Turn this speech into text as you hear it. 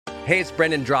Hey, it's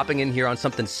Brendan dropping in here on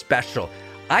something special.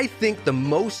 I think the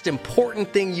most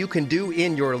important thing you can do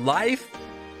in your life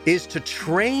is to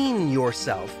train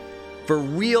yourself for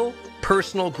real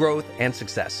personal growth and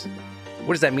success.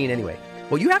 What does that mean anyway?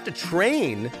 Well, you have to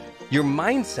train your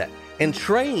mindset and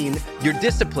train your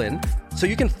discipline so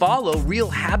you can follow real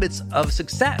habits of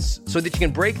success, so that you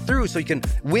can break through, so you can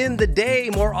win the day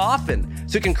more often,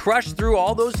 so you can crush through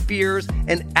all those fears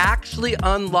and actually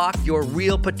unlock your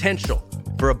real potential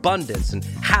for abundance and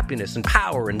happiness and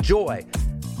power and joy.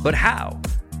 But how?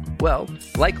 Well,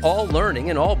 like all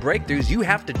learning and all breakthroughs, you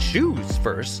have to choose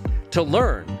first to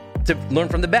learn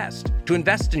from the best, to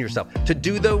invest in yourself, to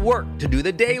do the work, to do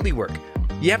the daily work.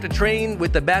 You have to train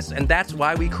with the best, and that's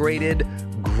why we created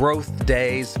Growth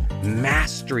Day's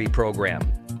Mastery Program.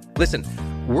 Listen,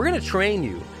 we're going to train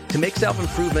you to make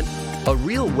self-improvement a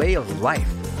real way of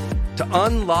life, to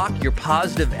unlock your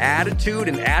positive attitude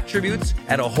and attributes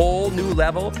at a whole new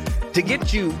level, to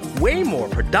get you way more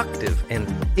productive and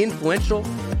influential,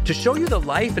 to show you the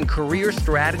life and career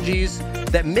strategies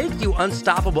that make you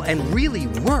unstoppable and really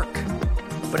work.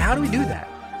 But how do we do that?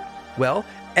 Well,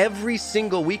 every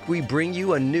single week we bring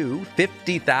you a new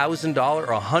 $50,000 or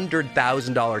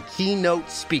 $100,000 keynote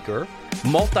speaker,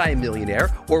 multimillionaire,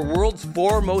 or world's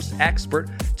foremost expert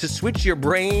to switch your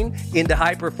brain into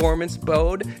high performance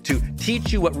mode, to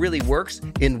teach you what really works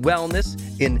in wellness,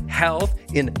 in health,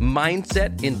 in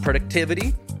mindset, in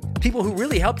productivity. People who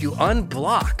really help you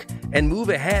unblock and move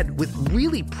ahead with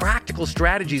really practical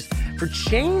strategies for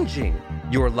changing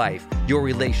your life, your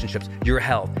relationships, your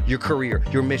health, your career,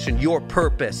 your mission, your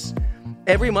purpose.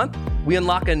 Every month, we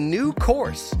unlock a new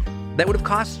course that would have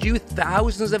cost you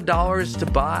thousands of dollars to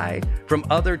buy from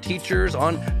other teachers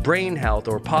on brain health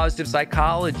or positive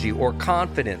psychology or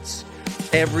confidence.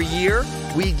 Every year,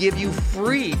 we give you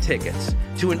free tickets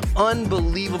to an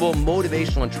unbelievable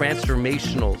motivational and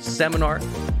transformational seminar.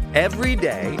 Every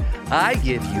day, I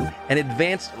give you an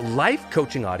advanced life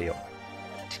coaching audio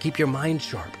to keep your mind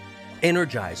sharp,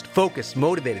 energized, focused,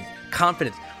 motivated,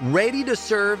 confident, ready to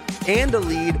serve and to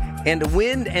lead and to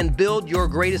win and build your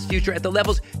greatest future at the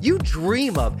levels you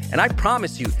dream of. And I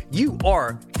promise you, you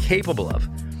are capable of.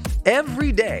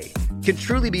 Every day can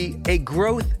truly be a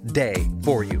growth day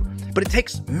for you. But it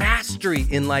takes mastery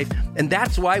in life, and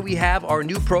that's why we have our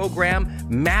new program,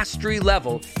 Mastery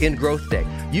Level in Growth Day.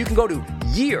 You can go to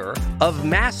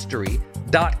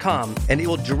yearofmastery.com, and it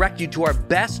will direct you to our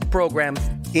best program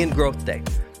in Growth Day.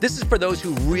 This is for those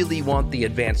who really want the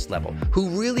advanced level, who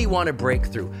really want to break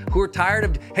through, who are tired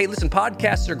of, hey, listen,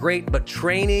 podcasts are great, but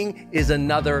training is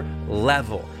another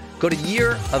level. Go to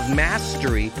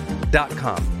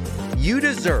yearofmastery.com. You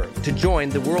deserve to join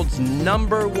the world's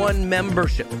 #1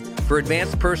 membership for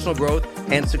advanced personal growth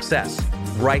and success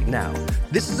right now.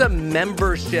 This is a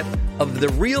membership of the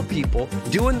real people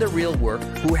doing the real work,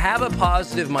 who have a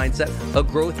positive mindset, a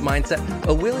growth mindset,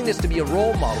 a willingness to be a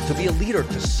role model, to be a leader,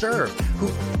 to serve, who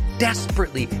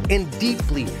desperately and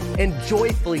deeply and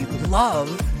joyfully love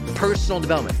personal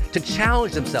development, to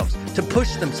challenge themselves, to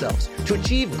push themselves, to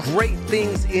achieve great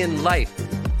things in life.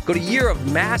 Go to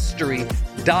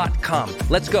yearofmastery.com.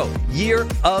 Let's go.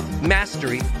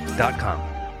 yearofmastery.com.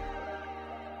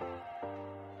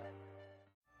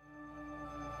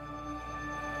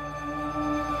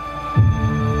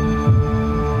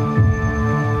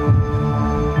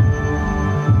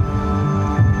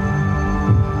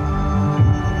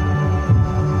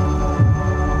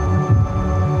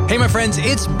 Hey, my friends,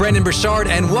 it's Brendan Burchard,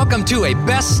 and welcome to a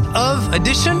best of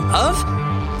edition of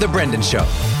The Brendan Show.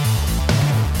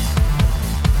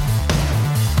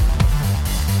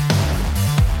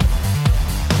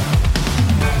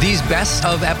 These best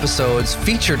of episodes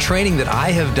feature training that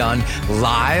I have done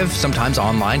live, sometimes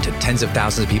online to tens of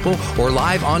thousands of people, or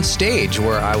live on stage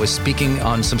where I was speaking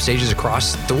on some stages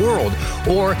across the world.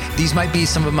 Or these might be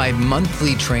some of my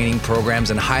monthly training programs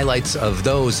and highlights of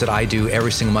those that I do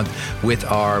every single month with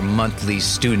our monthly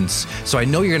students. So I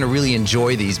know you're going to really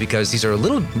enjoy these because these are a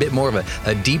little bit more of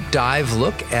a deep dive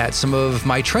look at some of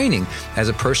my training as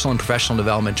a personal and professional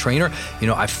development trainer. You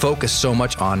know, I focus so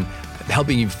much on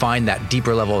helping you find that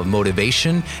deeper level of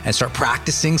motivation and start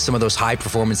practicing some of those high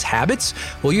performance habits.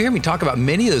 Well, you hear me talk about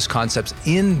many of those concepts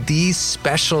in these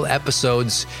special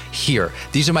episodes here.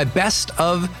 These are my best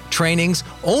of trainings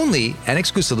only and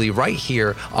exclusively right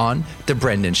here on The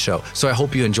Brendan Show. So I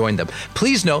hope you enjoyed them.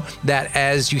 Please know that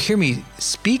as you hear me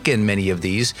speak in many of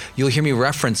these, you'll hear me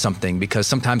reference something because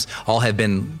sometimes I'll have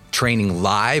been training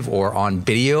live or on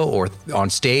video or on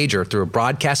stage or through a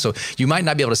broadcast. So you might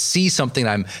not be able to see something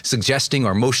I'm suggesting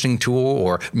or motioning to,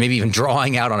 or maybe even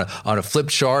drawing out on a flip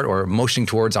chart or motioning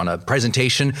towards on a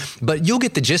presentation, but you'll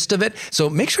get the gist of it. So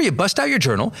make sure you bust out your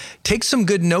journal, take some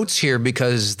good notes here,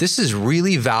 because this is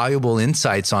really valuable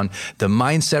insights on the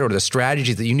mindset or the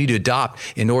strategies that you need to adopt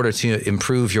in order to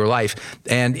improve your life.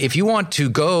 And if you want to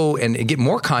go and get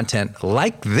more content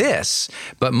like this,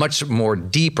 but much more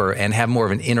deeper and have more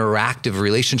of an interactive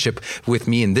relationship with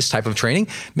me in this type of training,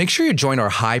 make sure you join our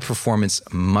High Performance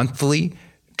Monthly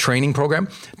training program.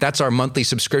 That's our monthly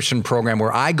subscription program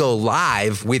where I go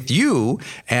live with you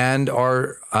and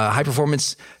our high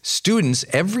performance students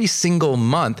every single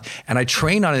month. And I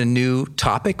train on a new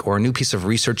topic or a new piece of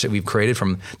research that we've created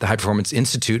from the High Performance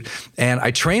Institute. And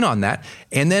I train on that.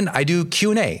 And then I do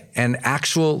Q&A and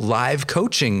actual live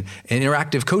coaching and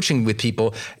interactive coaching with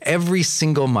people every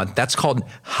single month. That's called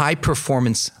High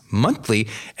Performance Monthly.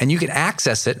 And you can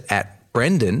access it at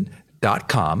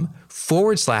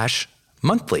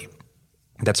brendon.com/monthly.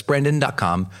 That's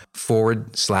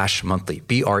brendon.com/monthly.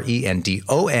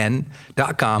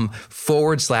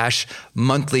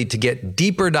 BRENDON.com/monthly to get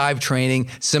deeper dive training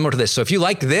similar to this. So if you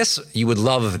like this, you would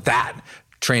love that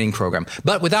training program.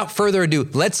 But without further ado,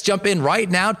 let's jump in right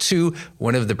now to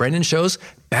one of the Brendon Show's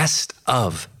best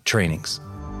of trainings.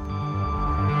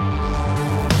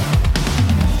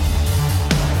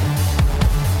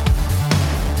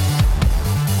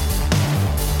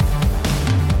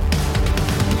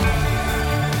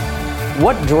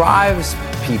 What drives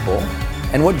people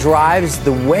and what drives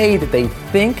the way that they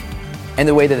think and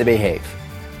the way that they behave?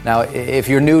 Now, if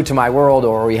you're new to my world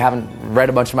or you haven't read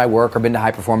a bunch of my work or been to High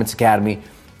Performance Academy,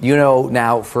 you know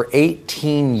now for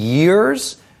 18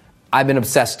 years, I've been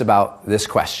obsessed about this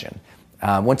question.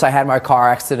 Once I had my car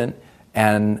accident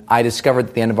and I discovered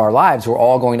at the end of our lives, we're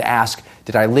all going to ask,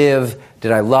 did I live?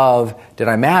 Did I love? Did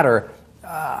I matter?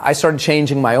 I started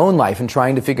changing my own life and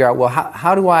trying to figure out, well,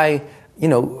 how do I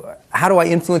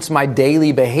influence my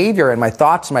daily behavior and my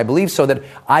thoughts and my beliefs so that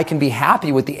I can be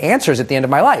happy with the answers at the end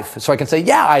of my life? So I can say,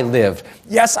 yeah, I lived.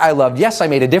 Yes, I loved. Yes, I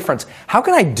made a difference. How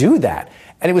can I do that?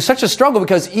 And it was such a struggle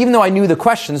because even though I knew the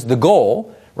questions, the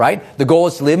goal, right? The goal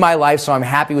is to live my life so I'm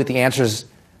happy with the answers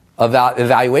of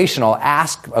evaluation I'll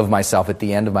ask of myself at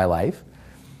the end of my life.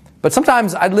 But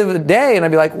sometimes I'd live a day and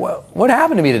I'd be like, what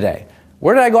happened to me today?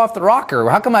 Where did I go off the rocker?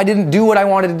 How come I didn't do what I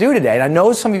wanted to do today? And I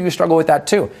know some of you struggle with that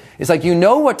too. It's like you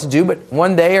know what to do, but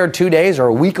one day or 2 days or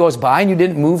a week goes by and you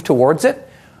didn't move towards it.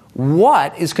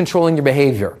 What is controlling your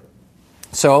behavior?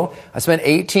 So I spent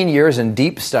 18 years in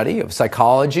deep study of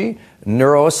psychology,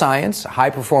 neuroscience,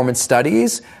 high performance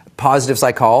studies, positive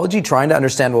psychology, trying to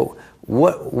understand,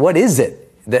 well, what is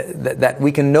it that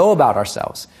we can know about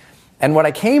ourselves? And what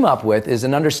I came up with is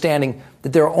an understanding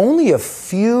that there are only a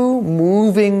few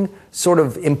moving sort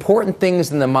of important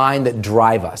things in the mind that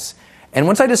drive us. And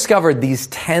once I discovered these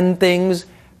 10 things,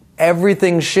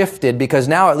 everything shifted because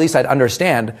now at least I'd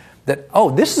understand that,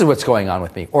 oh, this is what's going on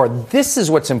with me, or this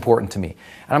is what's important to me.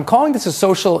 And I'm calling this a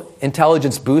social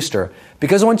intelligence booster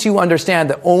because once you understand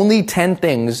that only 10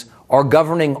 things are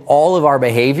governing all of our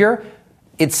behavior,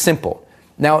 it's simple.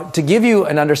 Now, to give you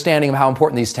an understanding of how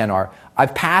important these 10 are,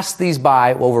 I've passed these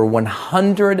by over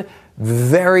 100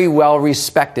 very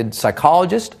well-respected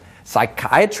psychologists,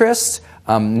 psychiatrists,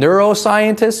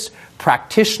 neuroscientists,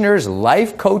 practitioners,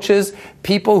 life coaches,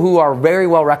 people who are very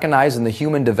well recognized in the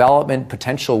human development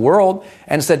potential world,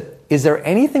 and said, is there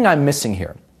anything I'm missing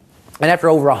here? And after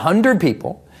over 100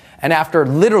 people, and after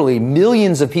literally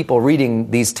millions of people reading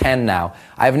these 10 now,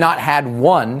 I have not had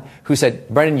one who said,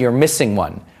 Brendon, you're missing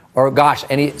one. Or gosh,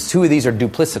 two of these are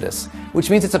duplicitous, which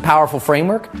means it's a powerful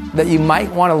framework that you might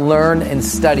want to learn and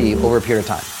study over a period of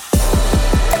time.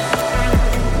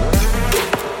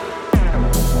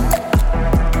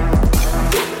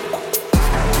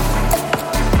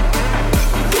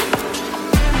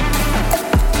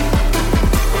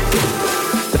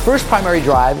 The first primary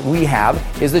drive we have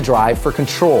is the drive for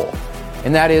control.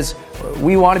 And that is,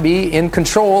 we want to be in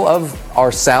control of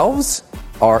ourselves,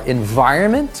 our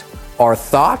environment, our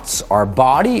thoughts, our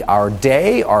body, our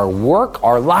day, our work,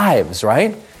 our lives,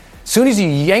 right? As soon as you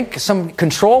yank some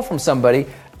control from somebody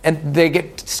and they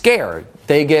get scared,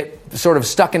 they get sort of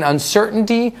stuck in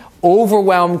uncertainty,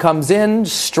 overwhelm comes in,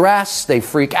 stress, they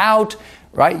freak out,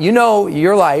 right? You know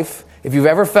your life, if you've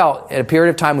ever felt at a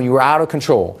period of time when you were out of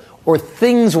control or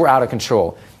things were out of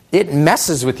control, it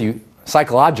messes with you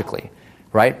psychologically,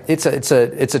 right? It's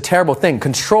a terrible thing.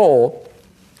 Control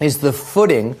is the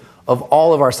footing of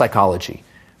all of our psychology,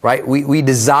 right? We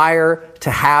desire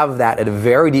to have that at a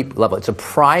very deep level. It's a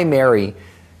primary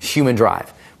human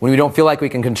drive. When we don't feel like we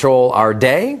can control our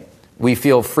day, we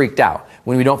feel freaked out.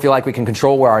 When we don't feel like we can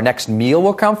control where our next meal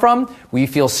will come from, we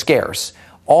feel scarce.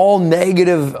 All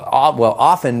negative,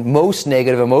 often most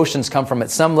negative emotions come from, at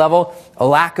some level, a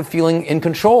lack of feeling in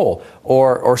control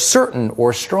or certain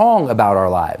or strong about our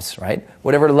lives, right?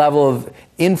 Whatever level of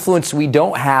influence we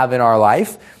don't have in our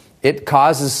life, it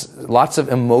causes lots of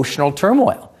emotional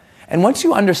turmoil. And once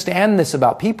you understand this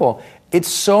about people, it's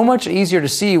so much easier to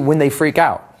see when they freak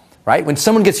out, right? When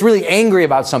someone gets really angry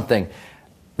about something,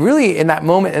 really in that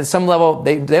moment, at some level,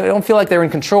 they don't feel like they're in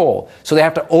control. So they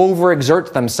have to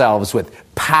overexert themselves with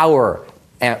power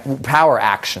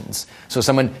actions. So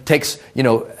someone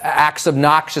acts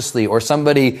obnoxiously, or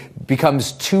somebody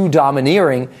becomes too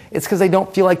domineering. It's because they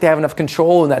don't feel like they have enough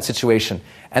control in that situation.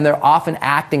 And they're often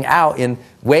acting out in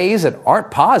ways that aren't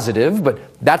positive, but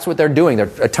that's what they're doing.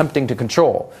 They're attempting to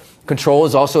control. Control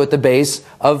is also at the base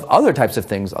of other types of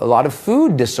things. A lot of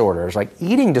food disorders, like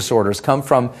eating disorders, come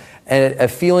from a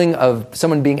feeling of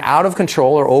someone being out of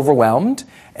control or overwhelmed,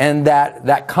 and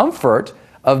that comfort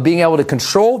of being able to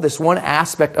control this one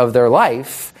aspect of their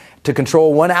life, to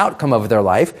control one outcome of their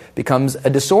life, becomes a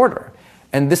disorder.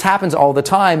 And this happens all the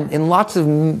time in lots of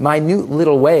minute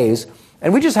little ways,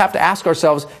 and we just have to ask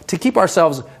ourselves, to keep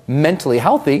ourselves mentally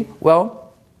healthy, well,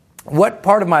 what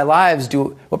part of my life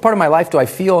do I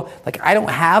feel like I don't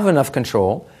have enough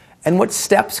control, and what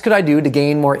steps could I do to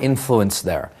gain more influence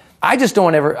there? I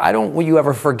don't want you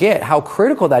ever forget how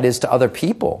critical that is to other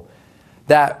people.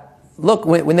 That, look,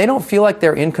 when they don't feel like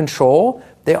they're in control,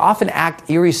 they often act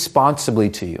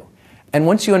irresponsibly to you. And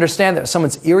once you understand that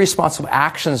someone's irresponsible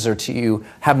actions to you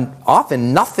have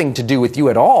often nothing to do with you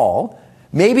at all,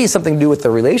 maybe something to do with the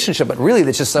relationship, but really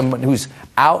it's just someone who's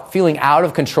feeling out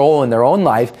of control in their own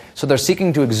life, so they're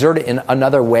seeking to exert it in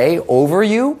another way over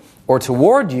you or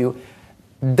toward you,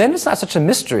 then it's not such a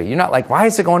mystery. You're not like, why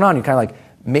is it going on? You're kind of like,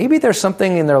 maybe there's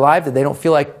something in their life that they don't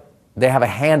feel like they have a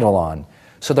handle on,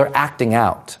 so they're acting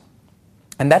out.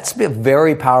 And that's a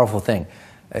very powerful thing.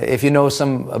 If you know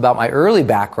some about my early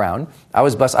background,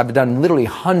 I've done literally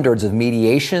hundreds of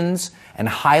mediations and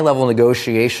high-level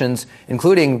negotiations,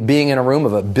 including being in a room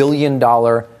of $1 billion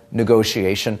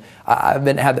negotiation. I've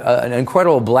had an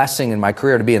incredible blessing in my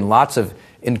career to be in lots of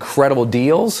incredible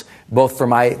deals, both for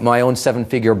my own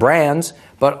seven-figure brands,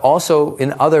 but also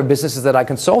in other businesses that I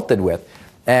consulted with.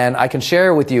 And I can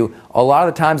share with you, a lot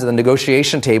of the times at the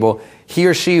negotiation table, he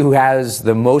or she who has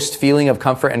the most feeling of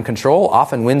comfort and control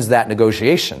often wins that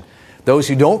negotiation. Those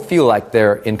who don't feel like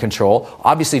they're in control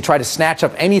obviously try to snatch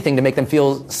up anything to make them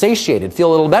feel satiated, feel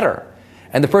a little better.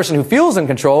 And the person who feels in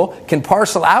control can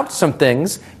parcel out some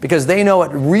things because they know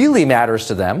what really matters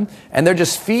to them, and they're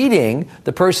just feeding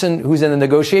the person who's in the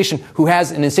negotiation who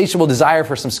has an insatiable desire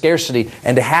for some scarcity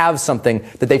and to have something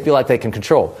that they feel like they can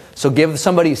control. So give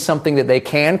somebody something that they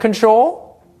can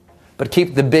control, but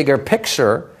keep the bigger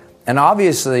picture, and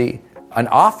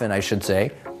often I should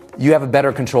say, you have a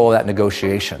better control of that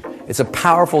negotiation. It's a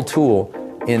powerful tool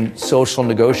in social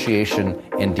negotiation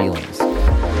and dealings.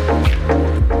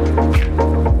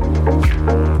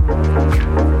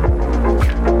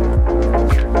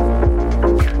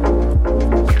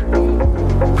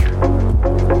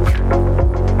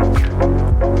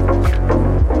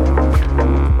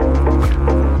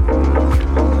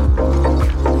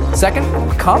 Second,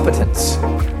 competence.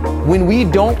 When we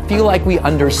don't feel like we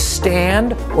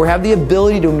understand or have the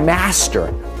ability to master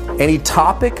any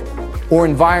topic or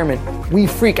environment, we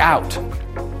freak out.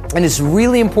 And it's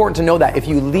really important to know that if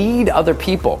you lead other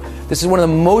people, this is one of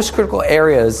the most critical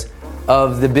areas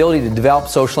of the ability to develop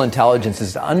social intelligence,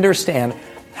 is to understand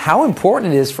how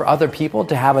important it is for other people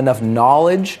to have enough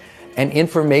knowledge and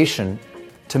information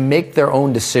to make their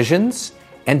own decisions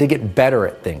and to get better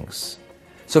at things.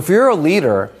 So if you're a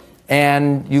leader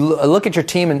and you look at your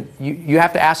team and you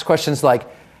have to ask questions like,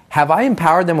 have I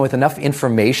empowered them with enough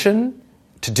information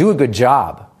to do a good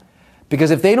job?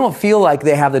 Because if they don't feel like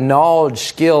they have the knowledge,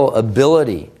 skill,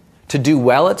 ability to do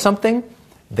well at something,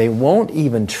 they won't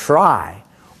even try.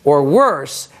 Or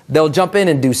worse, they'll jump in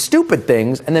and do stupid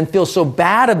things and then feel so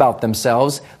bad about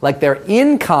themselves, like they're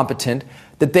incompetent,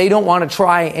 that they don't want to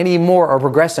try anymore or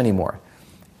progress anymore.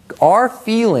 Our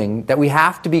feeling that we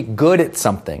have to be good at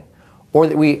something, or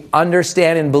that we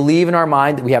understand and believe in our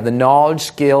mind that we have the knowledge,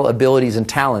 skill, abilities, and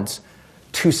talents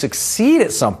to succeed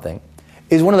at something,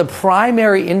 is one of the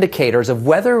primary indicators of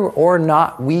whether or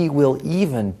not we will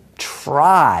even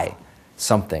try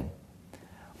something.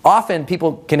 Often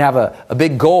people can have a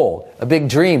big goal, a big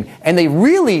dream, and they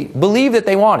really believe that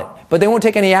they want it, but they won't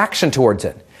take any action towards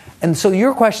it. And so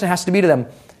your question has to be to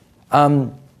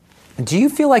them, do you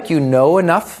feel like you know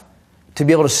enough to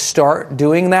be able to start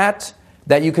doing that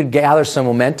you could gather some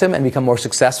momentum and become more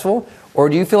successful? Or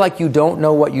do you feel like you don't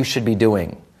know what you should be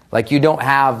doing? Like you don't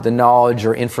have the knowledge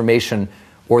or information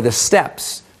or the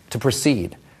steps to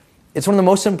proceed? It's one of the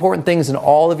most important things in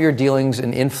all of your dealings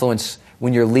and influence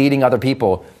when you're leading other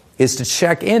people is to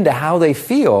check into how they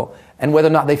feel and whether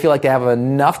or not they feel like they have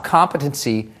enough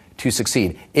competency to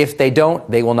succeed. If they don't,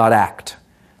 they will not act.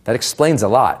 That explains a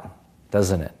lot,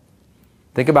 doesn't it?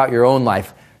 Think about your own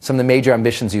life, some of the major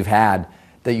ambitions you've had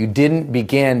that you didn't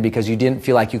begin because you didn't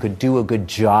feel like you could do a good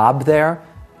job there,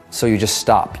 so you just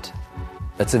stopped.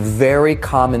 That's a very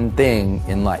common thing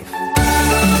in life.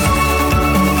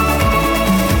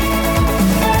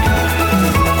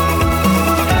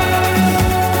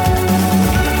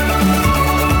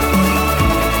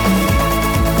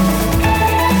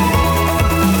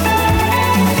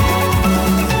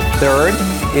 Third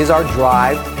is our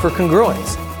drive for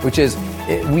congruence, which is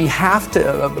we have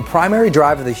to, the primary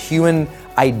drive of the human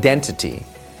identity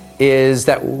is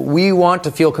that we want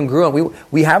to feel congruent.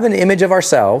 We have an image of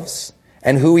ourselves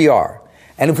and who we are.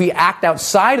 And if we act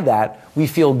outside of that, we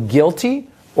feel guilty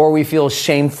or we feel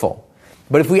shameful.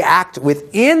 But if we act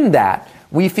within that,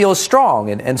 we feel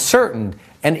strong and certain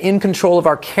and in control of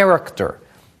our character,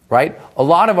 right? A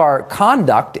lot of our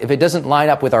conduct, if it doesn't line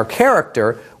up with our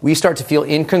character, we start to feel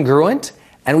incongruent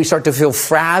and we start to feel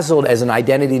frazzled as an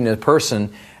identity in a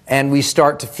person, and we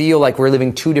start to feel like we're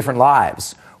living two different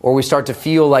lives, or we start to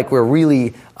feel like we're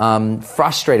really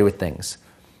frustrated with things.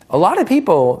 A lot of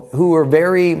people who are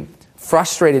very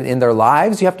frustrated in their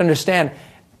lives, you have to understand,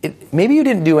 maybe you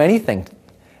didn't do anything.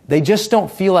 They just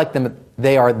don't feel like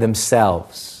they are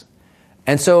themselves.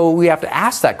 And so we have to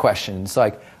ask that question. It's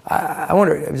like, I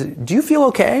wonder, do you feel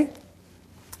okay?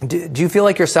 Do you feel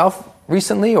like yourself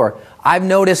recently? Or I've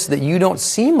noticed that you don't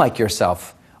seem like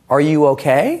yourself. Are you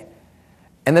okay?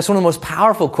 And that's one of the most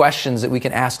powerful questions that we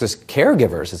can ask as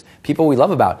caregivers, as people we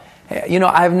love about. Hey,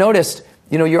 I've noticed,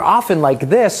 you're often like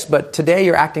this, but today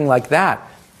you're acting like that.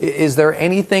 Is there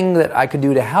anything that I could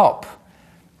do to help?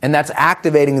 And that's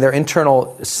activating their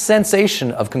internal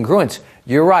sensation of congruence.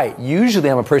 You're right. Usually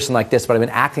I'm a person like this, but I've been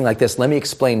acting like this. Let me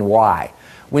explain why.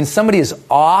 When somebody is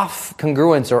off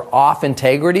congruence or off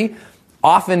integrity,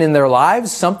 often in their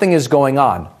lives, something is going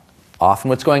on. Often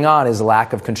what's going on is a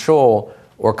lack of control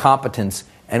or competence,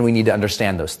 and we need to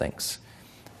understand those things.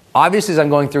 Obviously, as I'm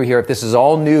going through here, if this is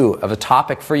all new of a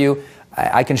topic for you,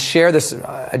 I can share this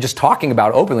just talking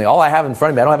about openly. All I have in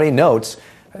front of me, I don't have any notes.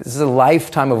 This is a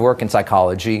lifetime of work in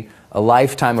psychology, a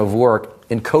lifetime of work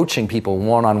in coaching people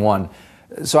one-on-one.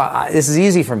 So this is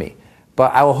easy for me.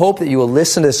 But I will hope that you will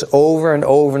listen to this over and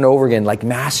over and over again, like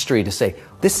mastery, to say,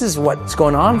 this is what's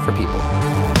going on for people.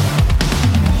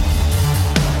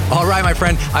 All right, my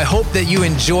friend, I hope that you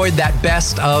enjoyed that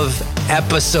best of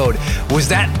episode. Was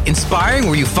that inspiring?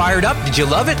 Were you fired up? Did you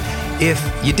love it? If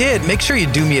you did, make sure you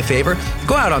do me a favor.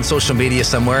 Go out on social media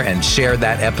somewhere and share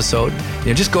that episode.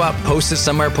 Just go out, post it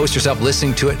somewhere, post yourself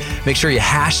listening to it. Make sure you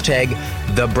hashtag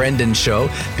The Brendan Show,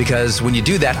 because when you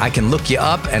do that, I can look you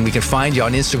up and we can find you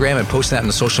on Instagram and post that on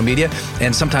the social media.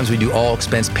 And sometimes we do all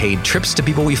expense paid trips to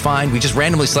people we find. We just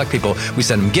randomly select people. We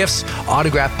send them gifts,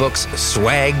 autographed books,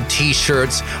 swag,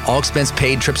 t-shirts, all expense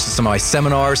paid trips to some of my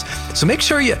seminars. So make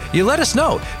sure you let us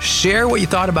know. Share what you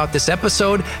thought about this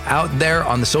episode out there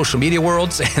on the social media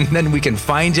worlds, and then we can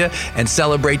find you and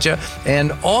celebrate you.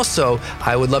 And also,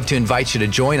 I would love to invite you to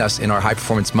join us in our High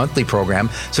Performance Monthly program.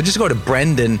 So just go to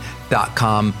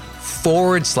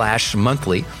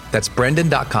brendan.com/monthly. That's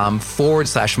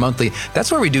brendan.com/monthly.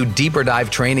 That's where we do deeper dive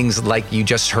trainings like you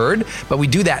just heard, but we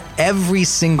do that every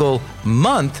single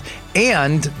month.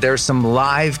 And there's some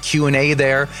live Q&A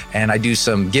there, and I do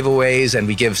some giveaways, and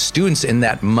we give students in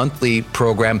that monthly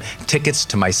program tickets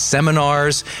to my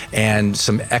seminars and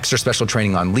some extra special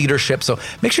training on leadership. So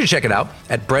make sure to check it out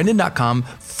at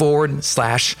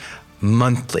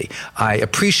brendan.com/monthly. I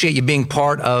appreciate you being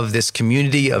part of this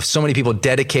community of so many people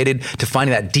dedicated to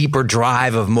finding that deeper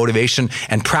drive of motivation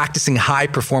and practicing high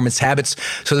performance habits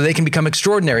so that they can become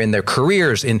extraordinary in their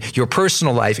careers, in your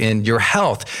personal life, in your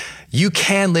health. You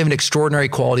can live an extraordinary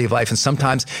quality of life, and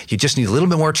sometimes you just need a little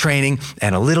bit more training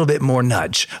and a little bit more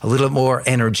nudge, a little bit more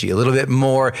energy, a little bit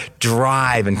more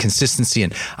drive and consistency.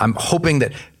 And I'm hoping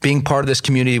that being part of this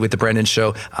community with The Brendan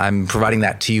Show, I'm providing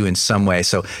that to you in some way.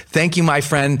 So thank you, my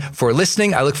friend, for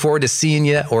listening. I look forward to seeing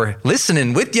you or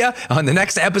listening with you on the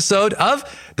next episode of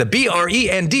the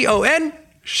BRENDON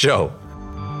Show.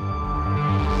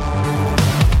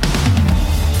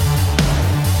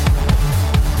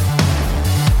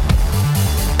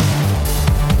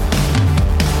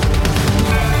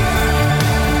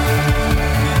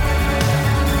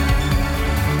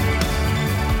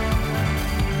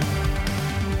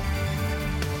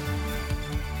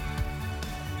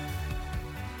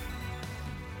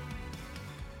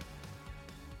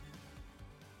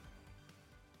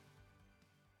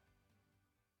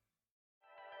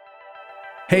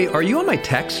 Hey, are you on my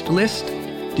text list?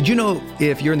 Did you know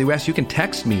if you're in the US, you can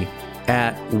text me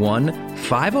at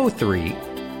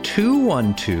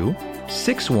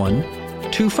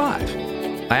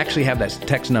 1-503-212-6125. I actually have that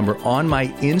text number on my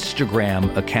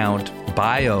Instagram account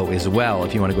bio as well,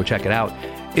 if you want to go check it out.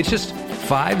 It's just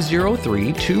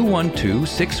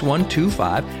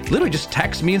 503-212-6125. Literally just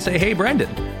text me and say, hey, Brendan.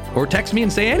 Or text me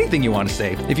and say anything you want to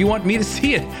say. If you want me to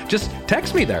see it, just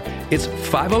text me there. It's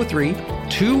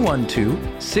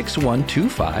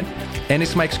 503-212-6125. And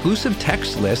it's my exclusive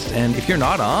text list. And if you're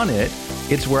not on it,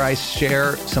 it's where I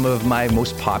share some of my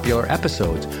most popular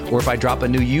episodes. Or if I drop a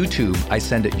new YouTube, I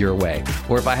send it your way.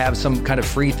 Or if I have some kind of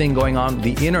free thing going on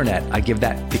the internet, I give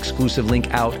that exclusive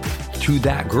link out to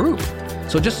that group.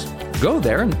 So just go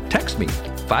there and text me.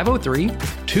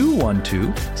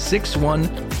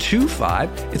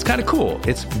 503-212-6125. It's kind of cool.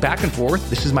 It's back and forth.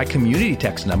 This is my community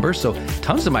text number. So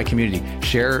tons of my community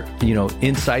share,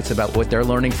 insights about what they're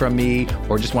learning from me,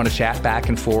 or just want to chat back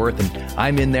and forth. And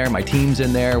I'm in there, my team's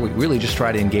in there. We really just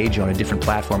try to engage you on a different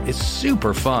platform. It's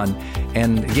super fun.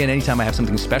 And again, anytime I have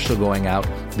something special going out,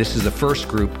 this is the first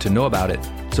group to know about it.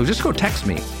 So just go text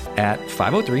me at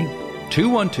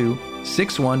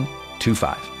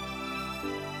 503-212-6125.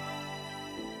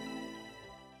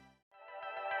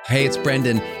 Hey, it's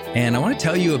Brendan, and I want to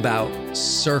tell you about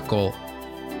Circle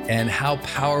and how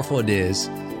powerful it is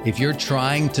if you're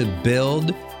trying to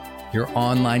build your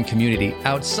online community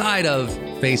outside of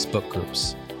Facebook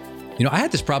groups. I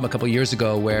had this problem a couple of years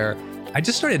ago where I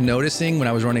just started noticing when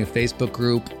I was running a Facebook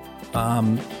group,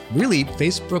 really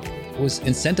Facebook was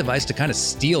incentivized to kind of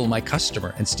steal my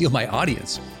customer and steal my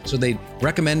audience. So they'd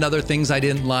recommend other things I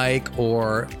didn't like,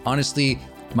 or honestly,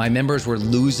 my members were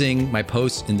losing my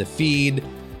posts in the feed.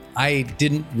 I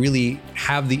didn't really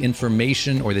have the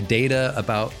information or the data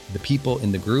about the people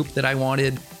in the group that I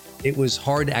wanted. It was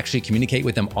hard to actually communicate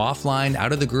with them offline,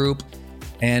 out of the group.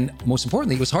 And most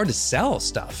importantly, it was hard to sell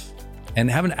stuff and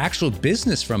have an actual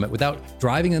business from it without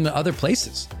driving them to other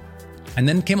places. And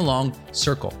then came along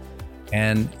Circle.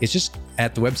 And it's just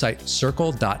at the website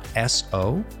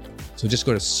circle.so. So just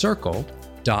go to circle.so.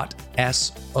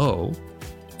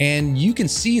 And you can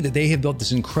see that they have built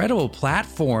this incredible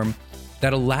platform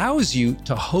that allows you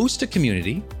to host a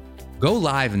community, go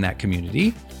live in that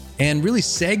community, and really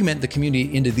segment the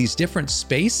community into these different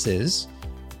spaces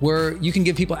where you can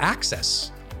give people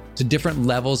access to different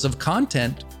levels of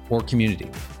content or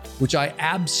community, which I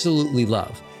absolutely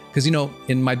love. Because,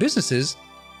 in my businesses,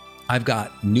 I've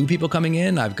got new people coming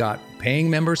in, I've got paying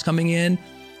members coming in,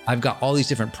 I've got all these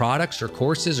different products or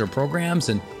courses or programs,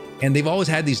 and they've always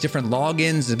had these different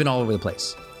logins. It's been all over the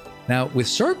place. Now with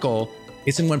Circle,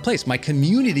 it's in one place. My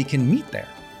community can meet there.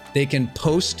 They can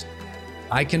post,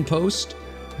 I can post.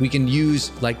 We can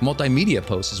use like multimedia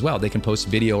posts as well. They can post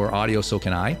video or audio, so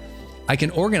can I. I can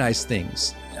organize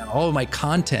things, all of my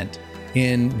content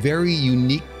in very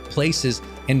unique places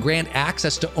and grant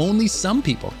access to only some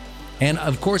people. And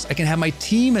of course, I can have my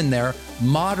team in there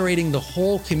moderating the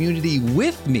whole community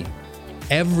with me.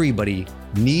 Everybody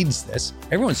needs this.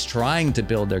 Everyone's trying to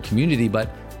build their community,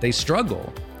 but they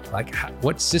struggle. Like,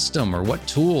 what system or what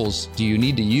tools do you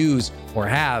need to use or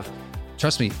have?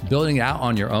 Trust me, building it out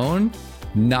on your own,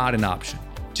 not an option.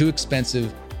 Too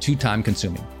expensive, too time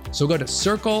consuming. So go to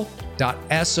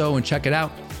circle.so and check it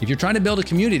out. If you're trying to build a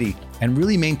community and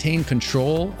really maintain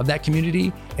control of that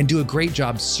community and do a great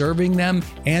job serving them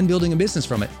and building a business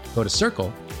from it, go to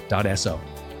circle.so.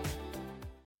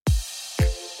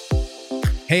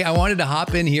 Hey, I wanted to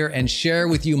hop in here and share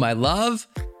with you my love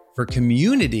for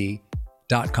community.com.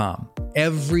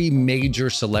 Every major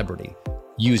celebrity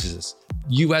uses this.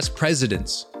 US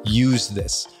presidents use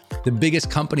this. The biggest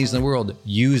companies in the world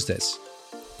use this.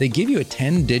 They give you a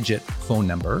 10-digit phone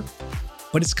number,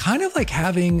 but it's kind of like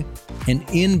having an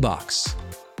inbox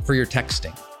for your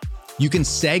texting. You can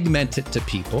segment it to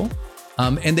people,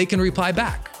 and they can reply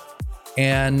back.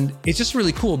 And it's just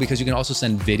really cool because you can also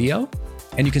send video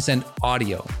and you can send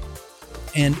audio.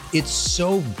 And it's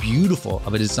so beautiful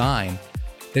of a design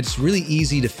that it's really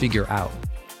easy to figure out.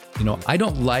 I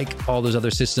don't like all those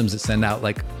other systems that send out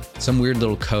like some weird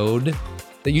little code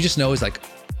that you just know is like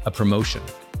a promotion.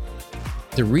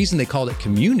 The reason they called it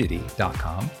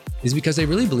community.com is because they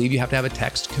really believe you have to have a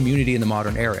text community in the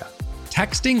modern era.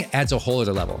 Texting adds a whole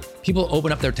other level. People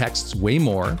open up their texts way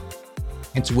more.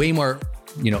 It's way more,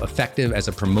 effective as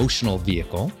a promotional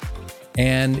vehicle.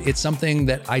 And it's something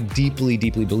that I deeply,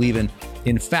 deeply believe in.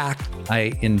 In fact,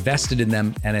 I invested in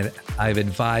them and I've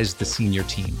advised the senior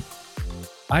team.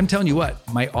 I'm telling you what,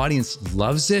 my audience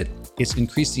loves it. It's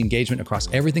increased the engagement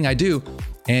across everything I do.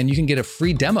 And you can get a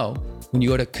free demo when you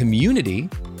go to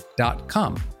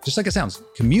community.com. Just like it sounds,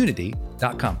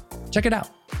 community.com. Check it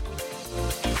out.